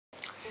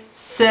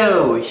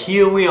So,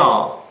 here we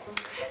are.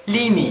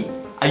 Lini,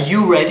 are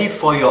you ready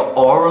for your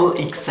oral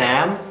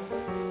exam?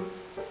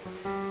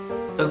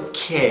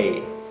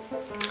 Okay.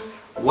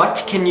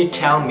 What can you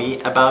tell me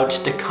about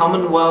the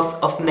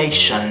Commonwealth of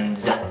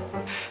Nations?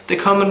 The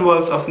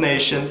Commonwealth of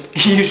Nations,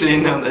 usually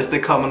known as the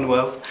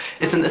Commonwealth,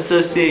 is an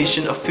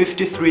association of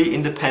 53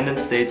 independent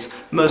states,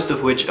 most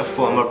of which are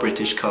former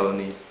British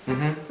colonies.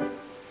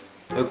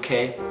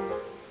 Okay.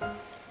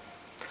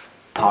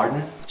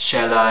 Pardon?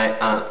 Shall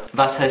I,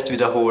 was heißt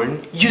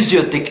wiederholen? Use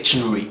your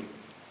dictionary.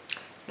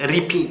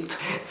 Repeat.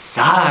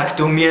 Sag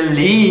du mir,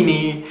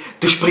 Lini,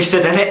 du sprichst ja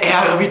deine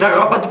R wie der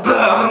Robert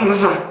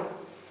Burns.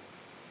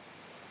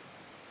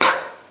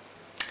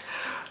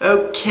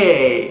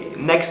 Okay,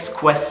 next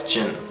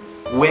question.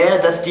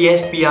 Where does the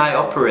FBI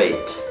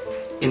operate?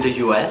 In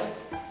the US?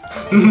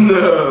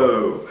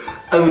 No,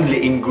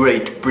 only in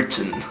Great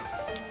Britain.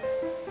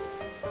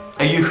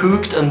 Are you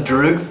hooked on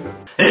drugs?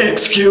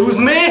 Excuse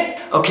me?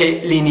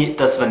 Okay, Lini,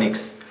 das war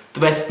nix.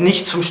 Du weißt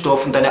nichts vom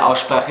Stoff und deine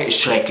Aussprache ist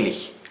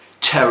schrecklich.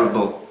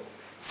 Terrible.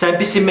 Sei ein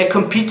bisschen mehr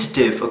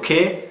competitive,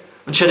 okay?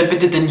 Und schau dir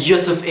bitte den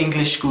Use of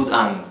English gut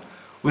an.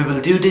 We will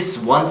do this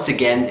once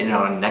again in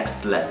our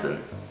next lesson.